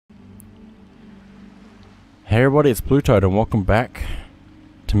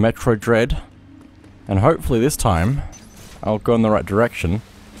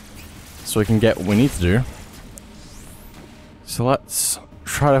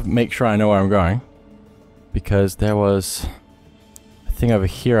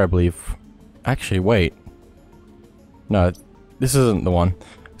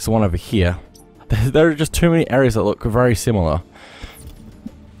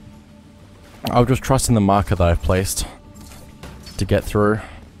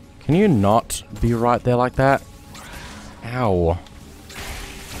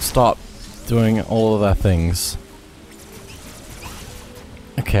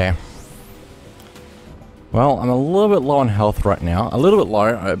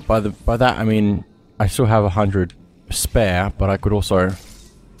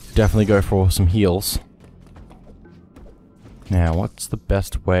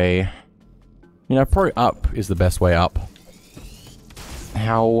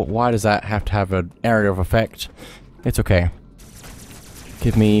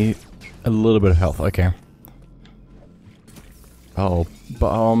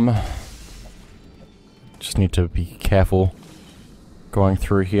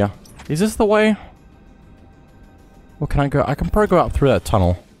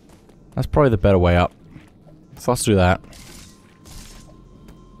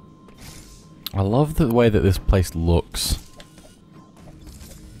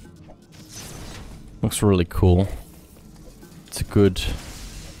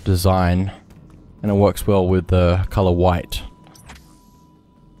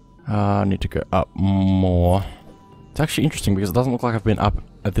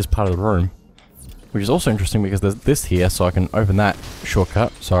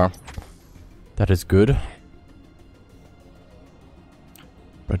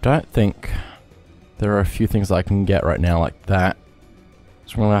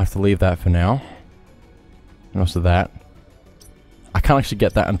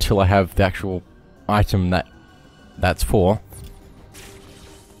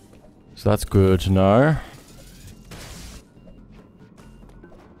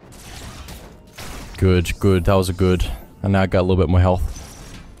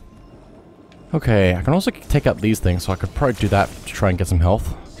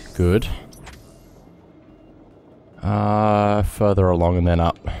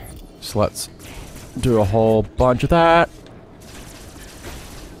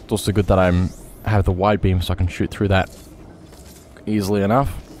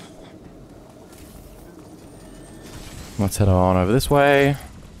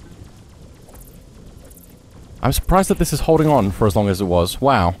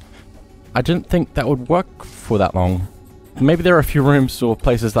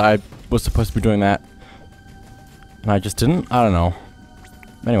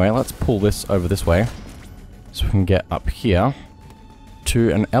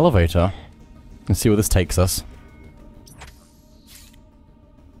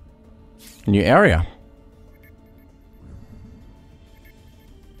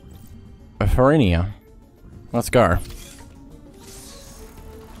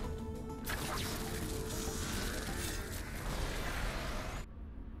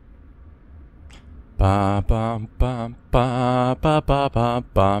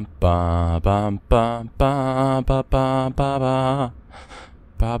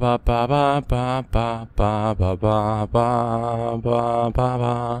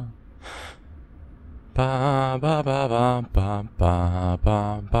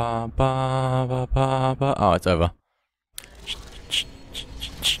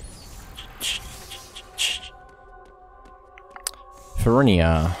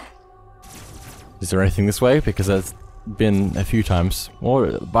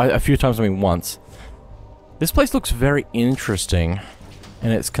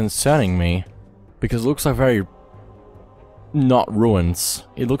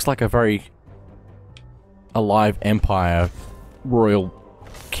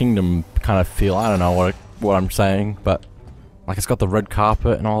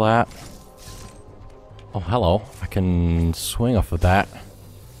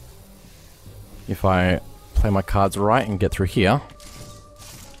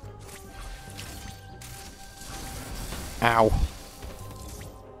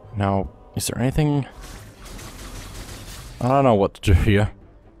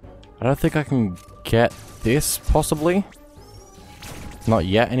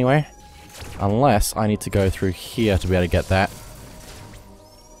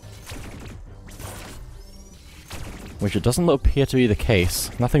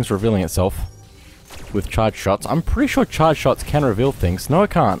with charge shots. I'm pretty sure charge shots can reveal things. No, it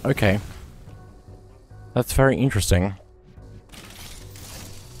can't. Okay. That's very interesting.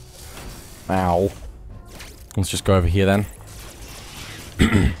 Ow. Let's just go over here then.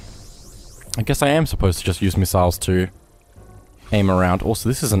 I guess I am supposed to just use missiles to aim around. Also,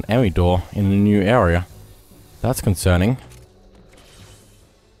 this is an enemy door in a new area. That's concerning.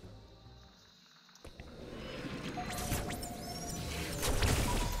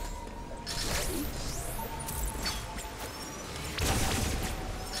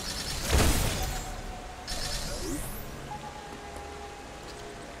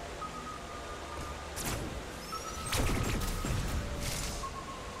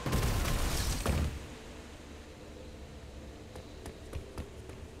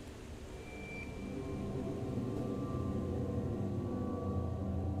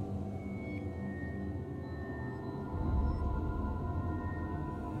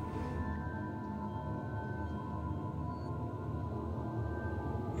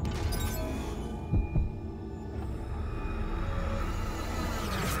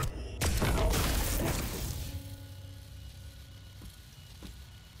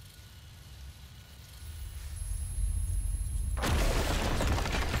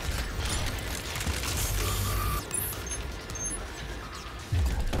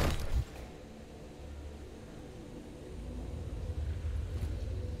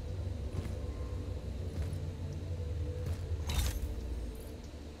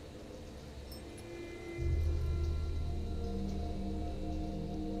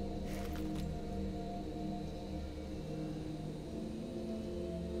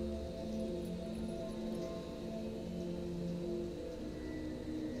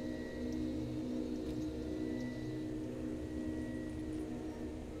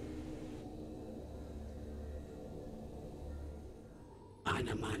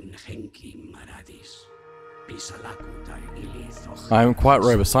 I am quite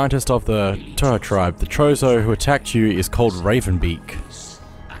Robe, a scientist of the Chozo tribe. The Chozo who attacked you is called Ravenbeak.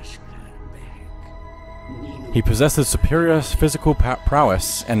 He possesses superior physical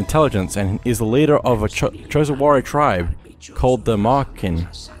prowess and intelligence and is the leader of a Chozo warrior tribe called the Mawkin.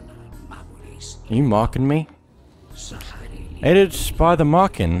 Are you marking me? Aided by the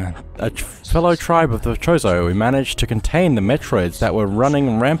Mawkin, a fellow tribe of the Chozo, we managed to contain the Metroids that were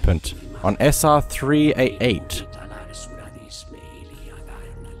running rampant on SR-388.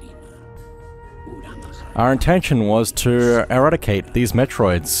 Our intention was to eradicate these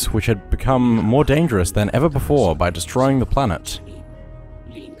Metroids, which had become more dangerous than ever before by destroying the planet.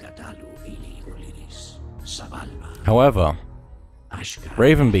 However,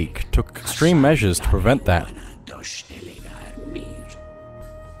 Ravenbeak took extreme measures to prevent that.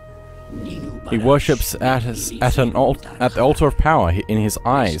 He worships at the altar of power. In his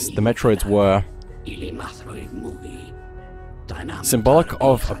eyes, the Metroids were symbolic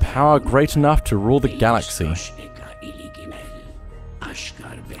of a power great enough to rule the galaxy.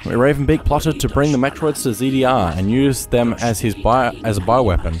 Ravenbeak plotted to bring the Metroids to ZDR and use them as a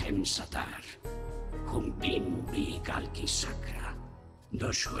bioweapon.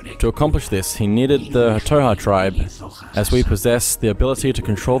 To accomplish this, he needed the Chozo tribe, as we possess the ability to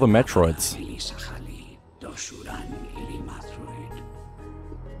control the Metroids.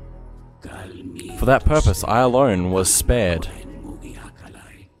 For that purpose, I alone was spared.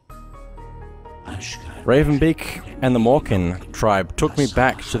 Ravenbeak and the Mawkin tribe took me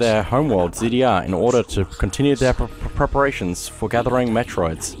back to their homeworld, ZDR, in order to continue their preparations for gathering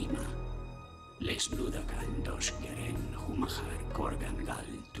Metroids.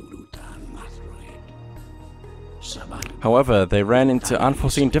 However, they ran into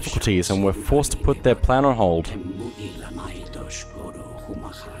unforeseen difficulties and were forced to put their plan on hold.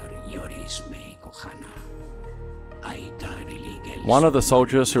 One of the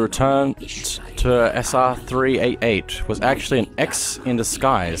soldiers who returned to SR-388 was actually an X in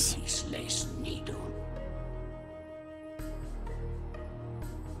disguise.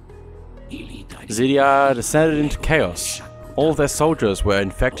 ZDR descended into chaos. All of their soldiers were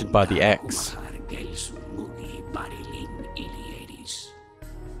infected by the X.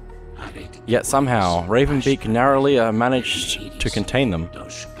 Yet somehow, Ravenbeak narrowly managed to contain them.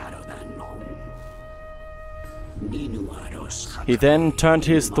 He then turned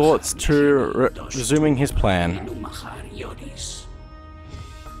his thoughts to resuming his plan.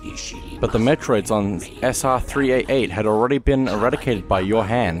 But the Metroids on SR-388 had already been eradicated by your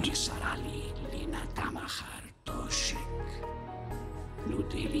hand.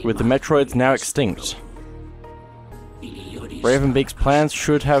 With the Metroids now extinct, Ravenbeak's plans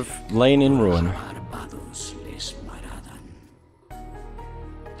should have lain in ruin.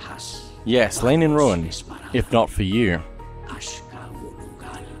 Yes, lain in ruin, if not for you.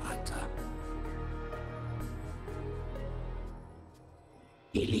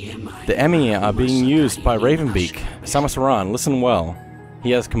 The Emir are being used by Ravenbeak. Samasaran, listen well.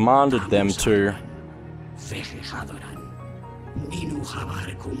 He has commanded them to...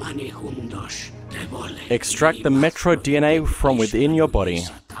 extract the Metroid DNA from within your body.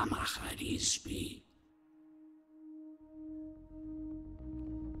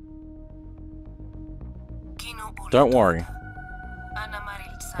 Don't worry.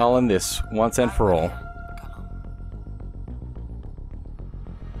 I'll end this once and for all.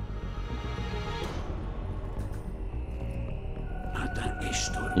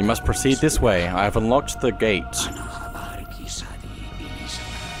 You must proceed this way. I have unlocked the gate.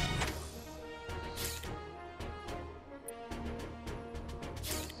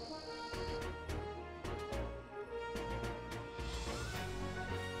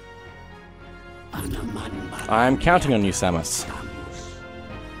 I am counting on you, Samus.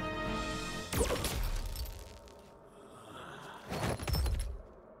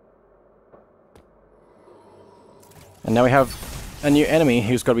 And now we have a new enemy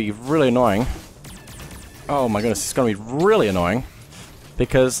who's got to be really annoying. Oh my goodness, it's going to be really annoying.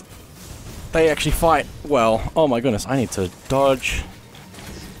 Because they actually fight well. Oh my goodness, I need to dodge.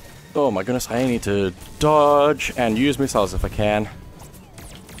 Oh my goodness, I need to dodge and use missiles if I can.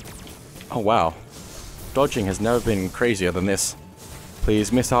 Oh wow. Dodging has never been crazier than this.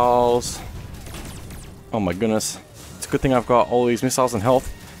 Please, missiles. Oh my goodness. It's a good thing I've got all these missiles and health.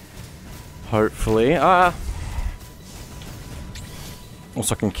 Hopefully. Also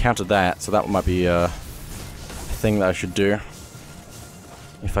I can counter that, so that might be a thing that I should do.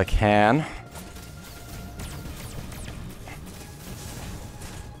 If I can.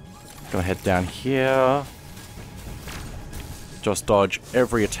 Gonna head down here. Just dodge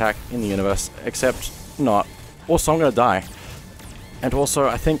every attack in the universe, except not. Also, I'm gonna die. And also,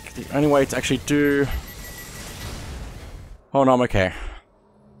 I think the only way to actually do... Oh no, I'm okay.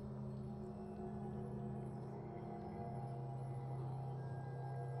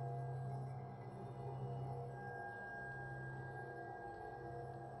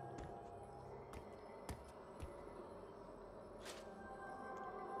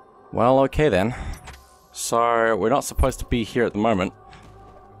 Well, okay then. So, we're not supposed to be here at the moment.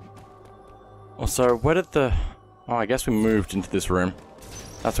 Also, where did the... Oh, I guess we moved into this room.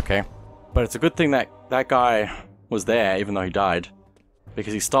 That's okay. But it's a good thing that that guy was there, even though he died.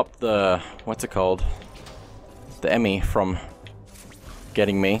 Because he stopped the... What's it called? The Emmy from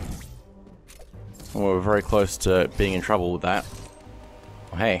getting me. And we were very close to being in trouble with that.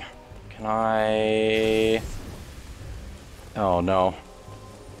 Oh, hey. Can I... Oh, no.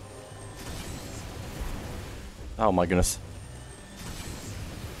 Oh my goodness.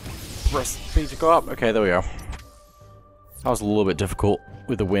 Press speed to go up. Okay, there we go. That was a little bit difficult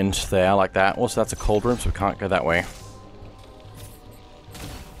with the wind there, like that. Also, that's a cold room, so we can't go that way.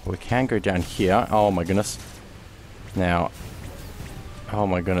 We can go down here. Oh my goodness. Now. Oh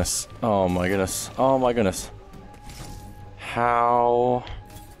my goodness. Oh my goodness. Oh my goodness. How?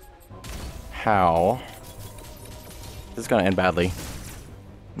 This is gonna end badly.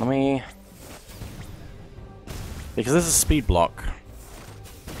 Let me... Because this is a speed block.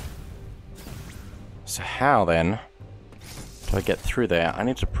 So how then do I get through there? I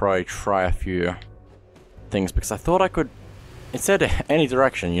need to probably try a few things because I thought I could... It said any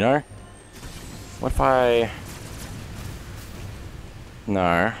direction, you know? What if I...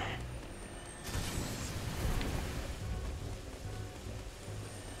 No.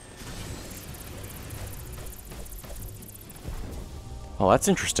 Oh, that's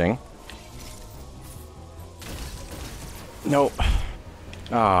interesting. No.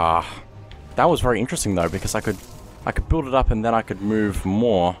 Ah. That was very interesting though, because I could build it up and then I could move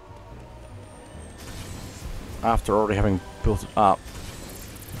more after already having built it up.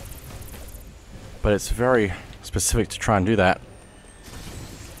 But it's very specific to try and do that.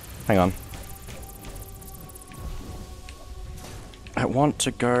 Hang on. I want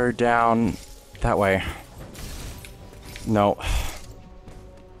to go down that way. No.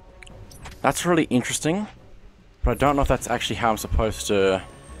 That's really interesting. But I don't know if that's actually how I'm supposed to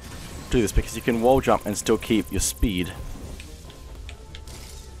do this, because you can wall jump and still keep your speed.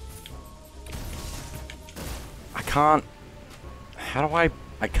 I can't... How do I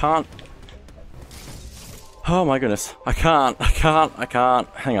can't... Oh my goodness. I can't.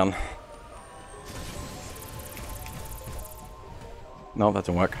 Hang on. No, that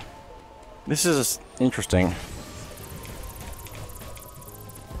didn't work. This is interesting.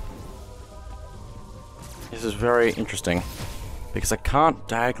 This is very interesting. Because I can't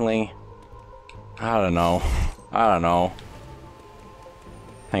diagonally I don't know. I don't know.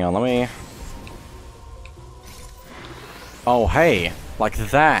 Hang on, let me... Oh, hey! Like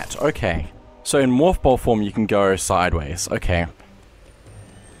that! Okay. So in Morph Ball form, you can go sideways. Okay.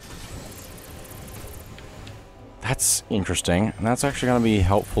 That's interesting. And that's actually going to be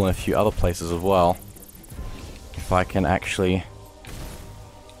helpful in a few other places as well. If I can actually...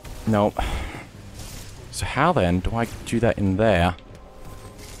 Nope. So how then do I do that in there?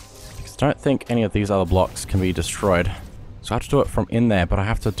 Because I don't think any of these other blocks can be destroyed. So I have to do it from in there, but I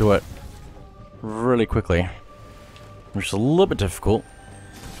have to do it really quickly. Which is a little bit difficult.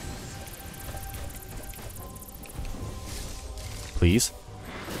 Please.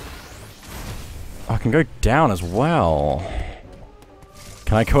 I can go down as well.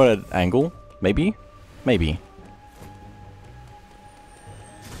 Can I go at an angle? Maybe? Maybe.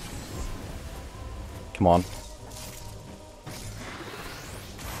 Come on.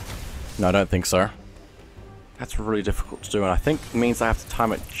 No, I don't think so. That's really difficult to do, and I think it means I have to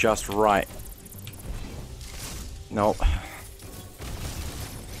time it just right. Nope.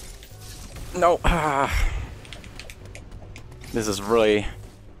 Nope. This is really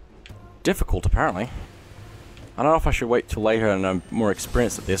difficult, apparently. I don't know if I should wait till later and I'm more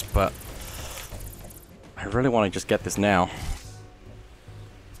experienced at this, but I really want to just get this now.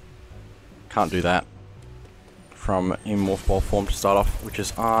 Can't do that from in Morph Ball form to start off, which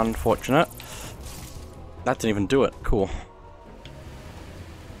is unfortunate. That didn't even do it. Cool.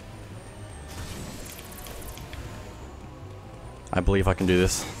 I believe I can do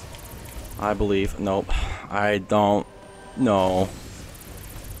this. I believe. Nope. I don't know.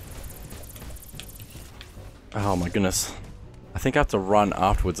 Oh my goodness. I think I have to run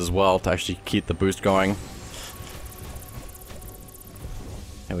afterwards as well to actually keep the boost going.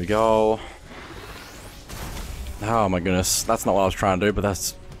 There we go. Oh my goodness. That's not what I was trying to do, but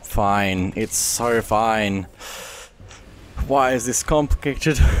that's fine. It's so fine. Why is this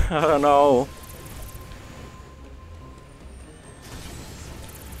complicated? I don't know.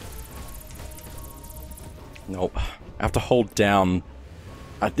 Nope. I have to hold down.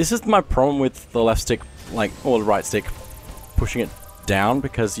 This is my problem with the left stick, like, or the right stick, pushing it down,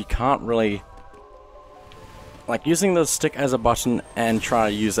 because you can't really... Like, using the stick as a button and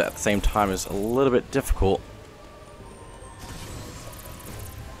trying to use it at the same time is a little bit difficult.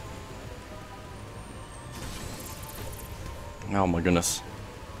 Oh my goodness.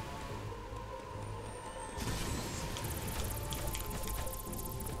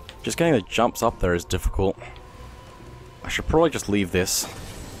 Just getting the jumps up there is difficult. I should probably just leave this.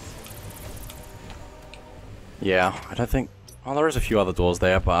 Yeah, I don't think... Oh, there is a few other doors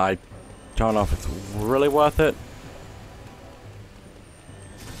there, but I don't know if it's really worth it.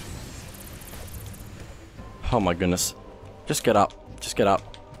 Oh my goodness. Just get up. Just get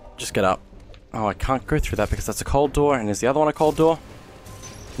up. Just get up. Oh, I can't go through that because that's a cold door, and is the other one a cold door?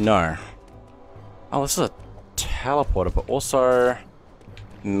 No. Oh, this is a teleporter, but also...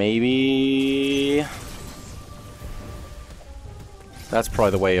 Maybe... That's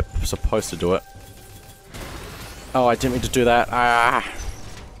probably the way you're supposed to do it. Oh, I didn't mean to do that. Ah!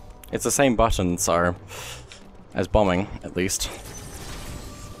 It's the same button, so... As bombing, at least.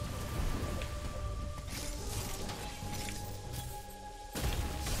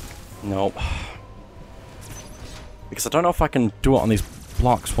 Nope. Because I don't know if I can do it on these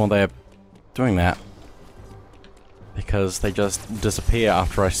blocks while they're doing that. Because they just disappear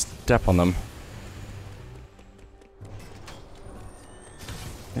after I step on them.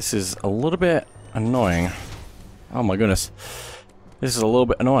 This is a little bit annoying. Oh my goodness. This is a little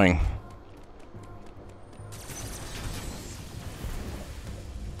bit annoying.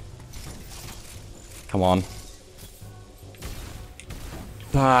 Come on.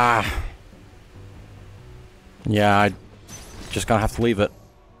 Ah. Yeah, I just gonna have to leave it.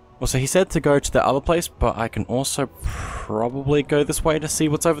 Well, so he said to go to the other place, but I can also probably go this way to see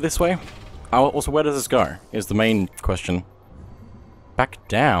what's over this way. Oh, also, where does this go? Is the main question. Back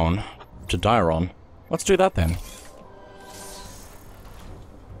down to Dairon. Let's do that then.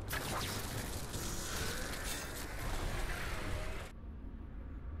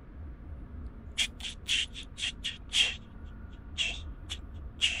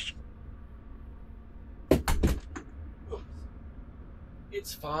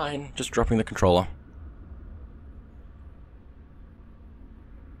 It's fine. Just dropping the controller.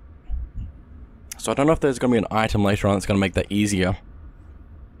 So I don't know if there's going to be an item later on that's going to make that easier.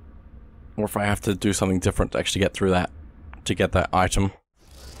 Or if I have to do something different to actually get through that. To get that item.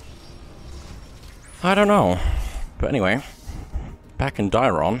 I don't know. But anyway. Back in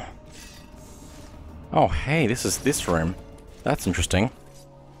Dairon. Oh hey, this is this room. That's interesting.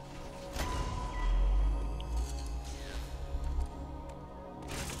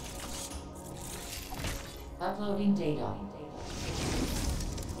 Uploading data.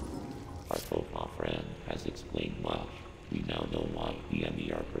 Our profile friend has explained much. We now know why the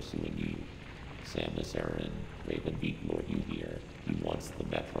enemy are pursuing you. Samus Aran, Raven Beak lured you here. He wants the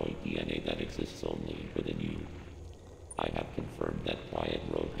Metroid DNA that exists only within you. I have confirmed that Quiet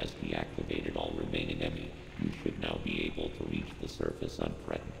Road has deactivated all remaining enemies. You should now be able to reach the surface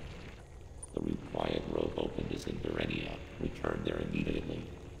unthreatened. The route Quiet Road opened is in Durenia. Return there immediately.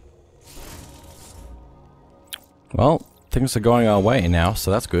 Well, things are going our way now,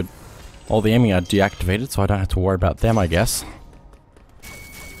 so that's good. All the enemy are deactivated, so I don't have to worry about them, I guess.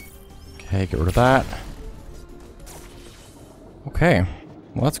 Okay, get rid of that. Okay,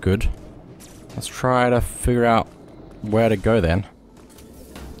 well that's good. Let's try to figure out where to go then.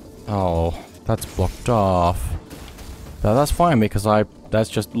 Oh, that's blocked off. But that's fine because that's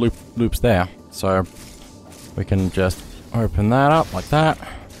just loops there. So we can just open that up like that.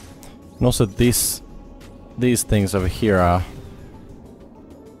 And also these things over here are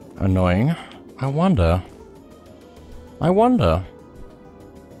annoying. I wonder.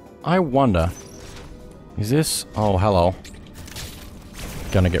 Is this? Oh, hello.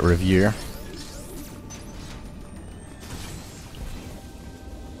 Gonna get rid of you.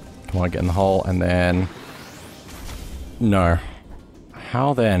 Come on, get in the hole, and then... No.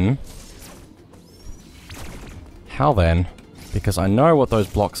 How then? Because I know what those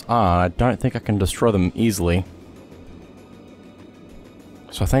blocks are, I don't think I can destroy them easily.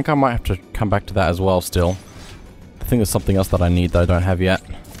 So I think I might have to come back to that as well still. I think there's something else that I need that I don't have yet.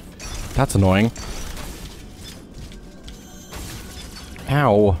 That's annoying.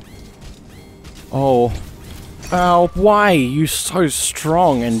 Ow. Oh. Ow, why? You're so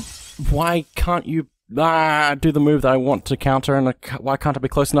strong, and why can't you do the move that I want to counter, and why can't I be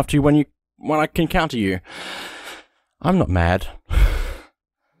close enough to you when I can counter you? I'm not mad.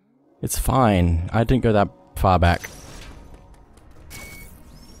 It's fine. I didn't go that far back.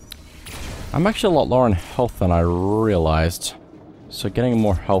 I'm actually a lot lower in health than I realized. So getting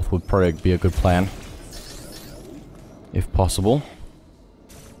more health would probably be a good plan. If possible.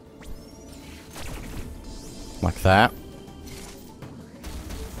 Like that.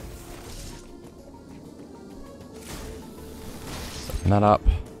 Open that up.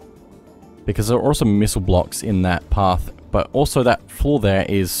 Because there are also missile blocks in that path. But also that floor there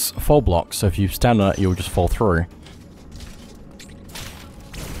is fall blocks. So if you stand on it, you'll just fall through.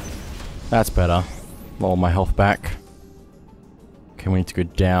 That's better. Lower my health back. Okay, we need to go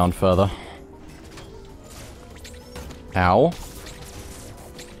down further. Ow.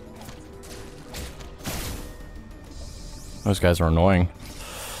 Those guys are annoying.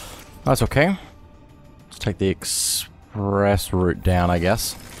 That's okay. Let's take the express route down, I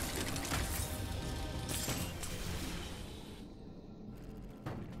guess.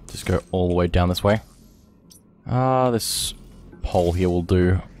 Just go all the way down this way. This hole here will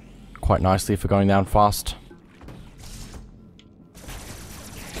do quite nicely if we're going down fast.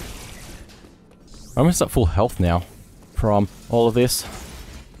 I'm almost at full health now from all of this.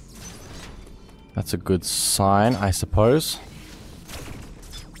 That's a good sign, I suppose.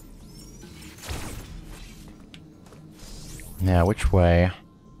 Now, which way?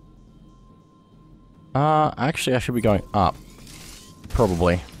 Actually, I should be going up.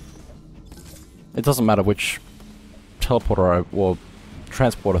 Probably. It doesn't matter which teleporter or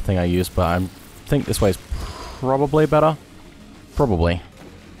transporter thing I use, but I think this way is probably better. Probably.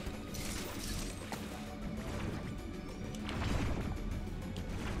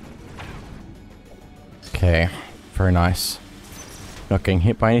 Okay, very nice. Not getting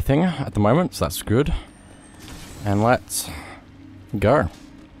hit by anything at the moment, so that's good. And let's go.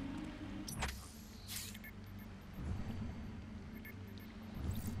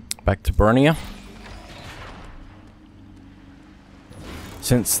 Back to Burnia.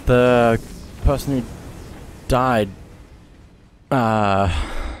 Since the person who died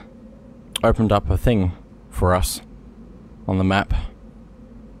opened up a thing for us on the map.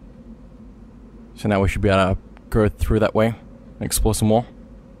 So now we should be able to go through that way and explore some more.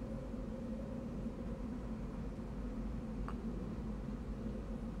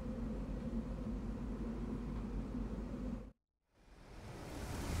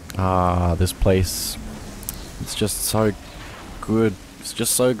 This place, it's just so good. It's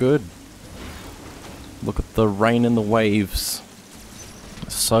just so good. Look at the rain and the waves.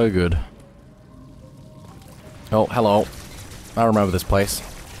 It's so good. Oh, hello. I remember this place.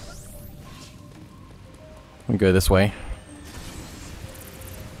 We go this way.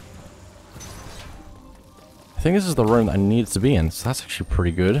 I think this is the room that I needed to be in, so that's actually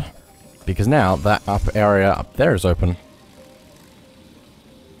pretty good. Because now that up area up there is open.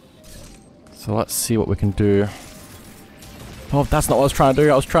 So let's see what we can do. Oh, that's not what I was trying to do.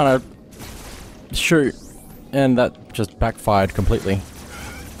 I was trying to shoot, and that just backfired completely.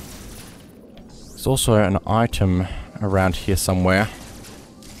 There's also an item around here somewhere.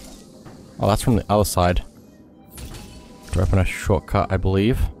 Oh, that's from the other side. To open a shortcut, I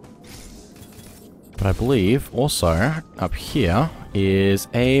believe. But I believe also up here is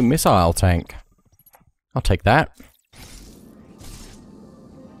a missile tank. I'll take that.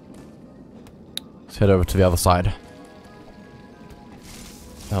 Let's head over to the other side.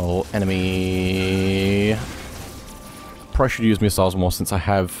 Oh, enemy. Probably should use missiles more since I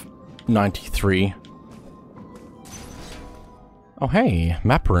have 93. Oh, hey,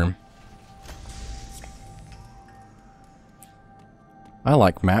 map room. I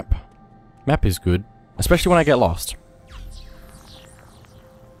like map. Map is good, especially when I get lost.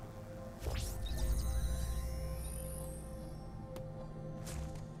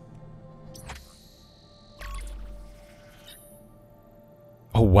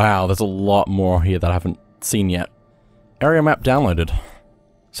 Oh wow, there's a lot more here that I haven't seen yet. Area map downloaded.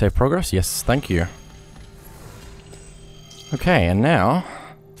 Save progress? Yes, thank you. Okay, and now,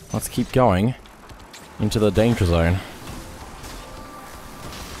 let's keep going into the danger zone.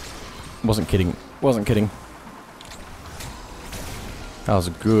 Wasn't kidding. Wasn't kidding. That was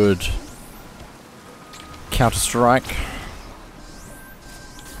a good counter-strike.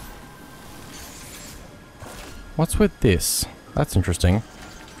 What's with this? That's interesting.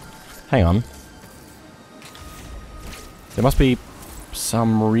 Hang on. There must be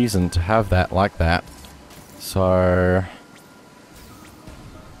some reason to have that like that. So...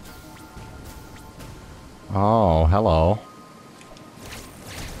 Oh, hello.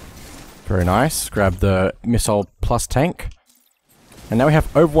 Very nice. Grab the missile plus tank. And now we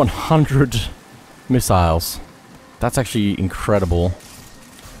have over 100 missiles. That's actually incredible.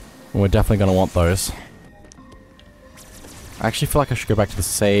 And we're definitely going to want those. I actually feel like I should go back to the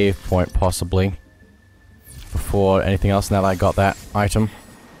save point, possibly. Before anything else, now that I got that item.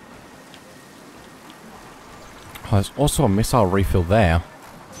 Oh, there's also a missile refill there.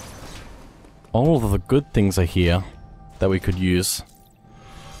 All of the good things are here that we could use.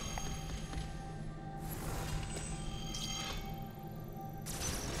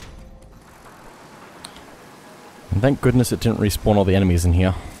 And thank goodness it didn't respawn all the enemies in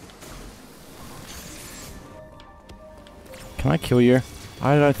here. Can I kill you?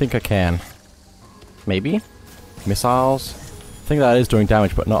 I don't think I can. Maybe? Missiles? I think that is doing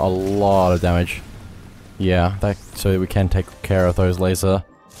damage, but not a lot of damage. Yeah, that, so we can take care of those laser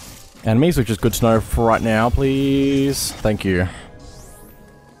enemies, which is good to know for right now, please. Thank you.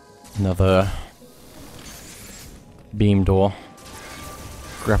 Another beam door.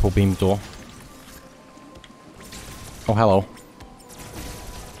 Grapple beam door. Oh, hello.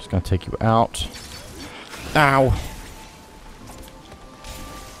 Just gonna take you out. Ow!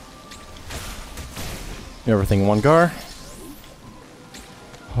 Everything in one go.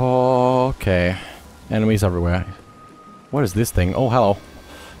 Okay. Enemies everywhere. What is this thing? Oh, hello.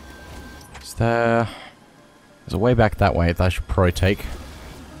 Is there... There's a way back that way that I should probably take.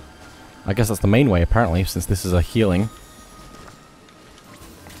 I guess that's the main way, apparently, since this is a healing.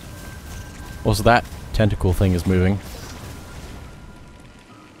 Also, that tentacle thing is moving.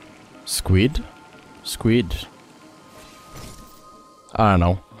 Squid? Squid. I don't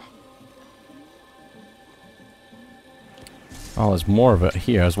know. Oh, there's more of it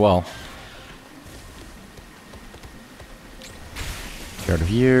here as well. Get rid of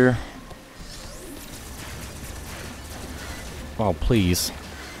you. Oh, please.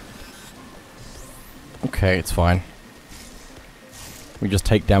 Okay, it's fine. We just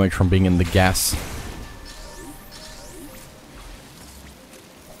take damage from being in the gas.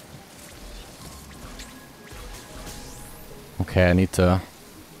 Okay, I need to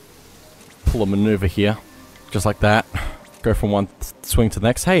pull a maneuver here. Just like that. Go from one swing to the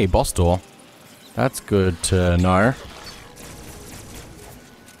next. Hey, boss door. That's good to know.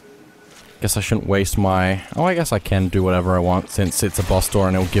 Guess I shouldn't waste my... Oh, I guess I can do whatever I want since it's a boss door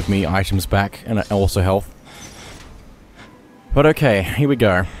and it'll give me items back and also health. But okay, here we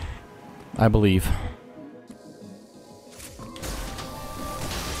go. I believe.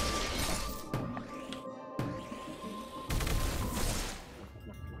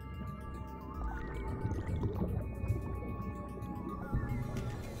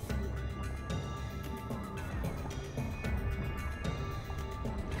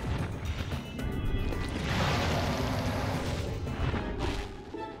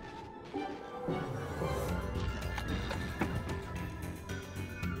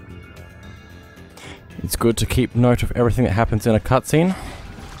 It's good to keep note of everything that happens in a cutscene,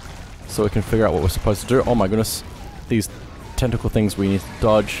 so we can figure out what we're supposed to do. Oh my goodness. These tentacle things we need to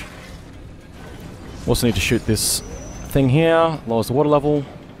dodge. Also need to shoot this thing here. Lowers the water level.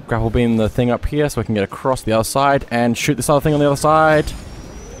 Grapple beam the thing up here so we can get across the other side. And shoot this other thing on the other side.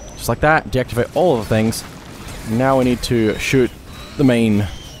 Just like that. Deactivate all of the things. Now we need to shoot the main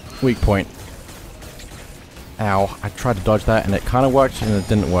weak point. Ow. I tried to dodge that and it kind of worked and it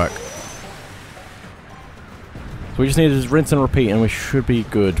didn't work. So we just need to just rinse and repeat and we should be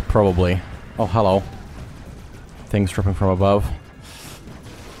good, probably. Oh, hello. Things dripping from above.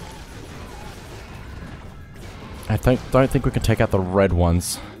 I don't think we can take out the red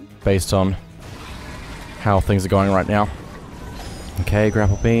ones based on how things are going right now. Okay,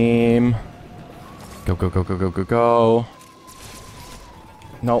 grapple beam. Go, go, go, go, go, go, go.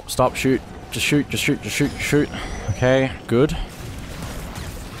 Nope, stop, shoot. Just shoot, just shoot, just shoot, shoot. Okay, good.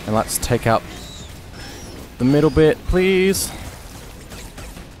 And let's take out the middle bit, please.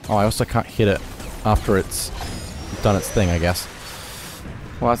 Oh, I also can't hit it after it's done its thing, I guess.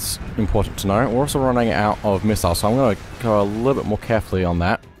 Well, that's important to know. We're also running out of missiles, so I'm going to go a little bit more carefully on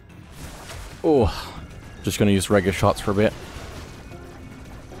that. Oh, just going to use regular shots for a bit.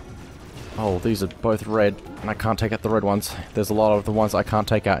 Oh, these are both red, and I can't take out the red ones. There's a lot of the ones I can't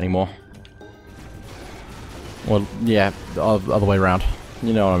take out anymore. Well, yeah, the other way around.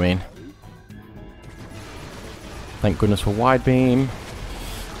 You know what I mean. Thank goodness for wide beam.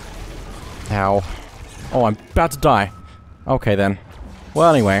 Ow. Oh, I'm about to die. Okay, then.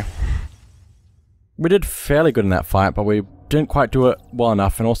 Well, anyway. We did fairly good in that fight, but we didn't quite do it well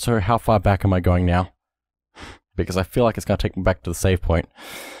enough. And also, how far back am I going now? Because I feel like it's going to take me back to the save point.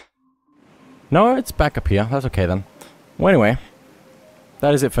 No, it's back up here. That's okay, then. Well, anyway.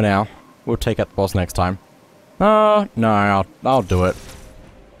 That is it for now. We'll take out the boss next time. No, I'll do it.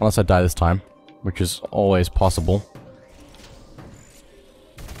 Unless I die this time. Which is always possible.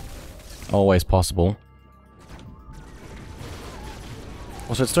 Always possible.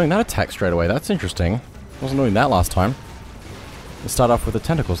 Also, it's doing that attack straight away. That's interesting. It wasn't doing that last time. It started off with the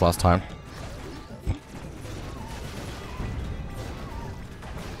tentacles last time.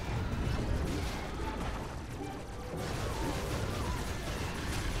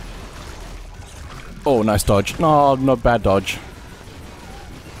 Oh, nice dodge. No, not bad dodge.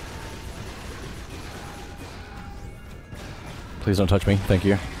 Please don't touch me. Thank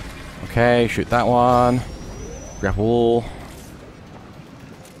you. Okay, shoot that one. Grapple.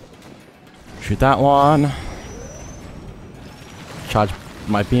 Shoot that one. Charge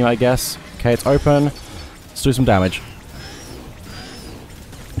my beam, I guess. Okay, it's open. Let's do some damage.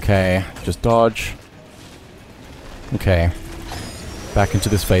 Okay, just dodge. Okay. Back into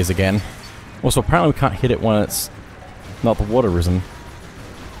this phase again. Also, apparently we can't hit it when it's not the water risen.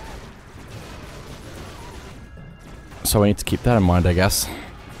 So we need to keep that in mind, I guess.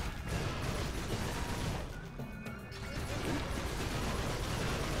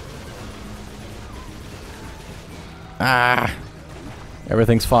 Ah!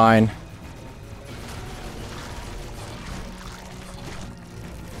 Everything's fine.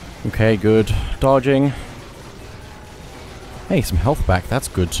 Okay, good. Dodging. Hey, some health back. That's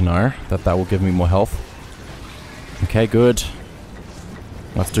good to know. That will give me more health. Okay, good.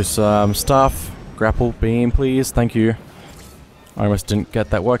 Let's do some stuff. Grapple beam, please. Thank you. I almost didn't get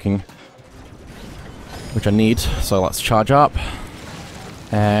that working. Which I need. So let's charge up.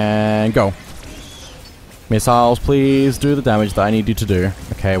 And go. Missiles, please do the damage that I need you to do.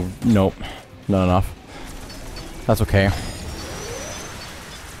 Okay, nope. Not enough. That's okay.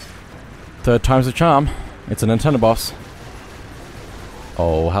 Third time's the charm. It's a Nintendo boss.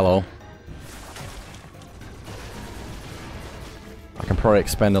 Oh, hello. I can probably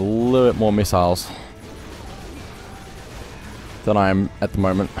expend a little bit more missiles than I am at the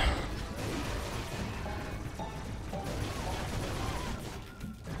moment.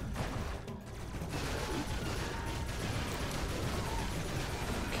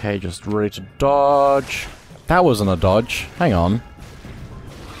 Okay, just ready to dodge. That wasn't a dodge. Hang on.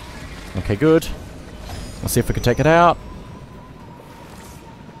 Okay, good. Let's see if we can take it out.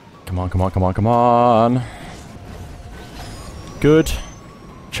 Come on, come on, come on, come on. Good.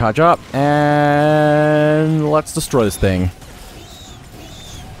 Charge up, and let's destroy this thing.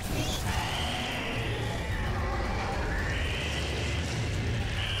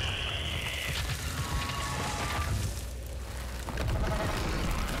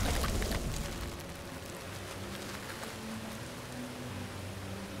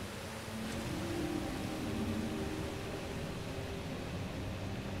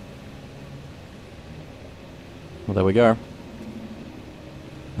 Well, there we go.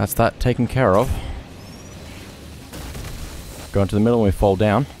 That's that taken care of. Go into the middle and we fall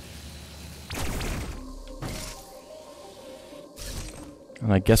down.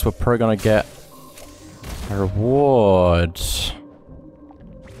 And I guess we're probably gonna get a reward.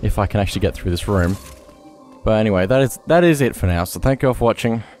 If I can actually get through this room. But anyway, that is it for now. So thank you all for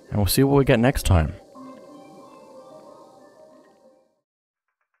watching, and we'll see what we get next time.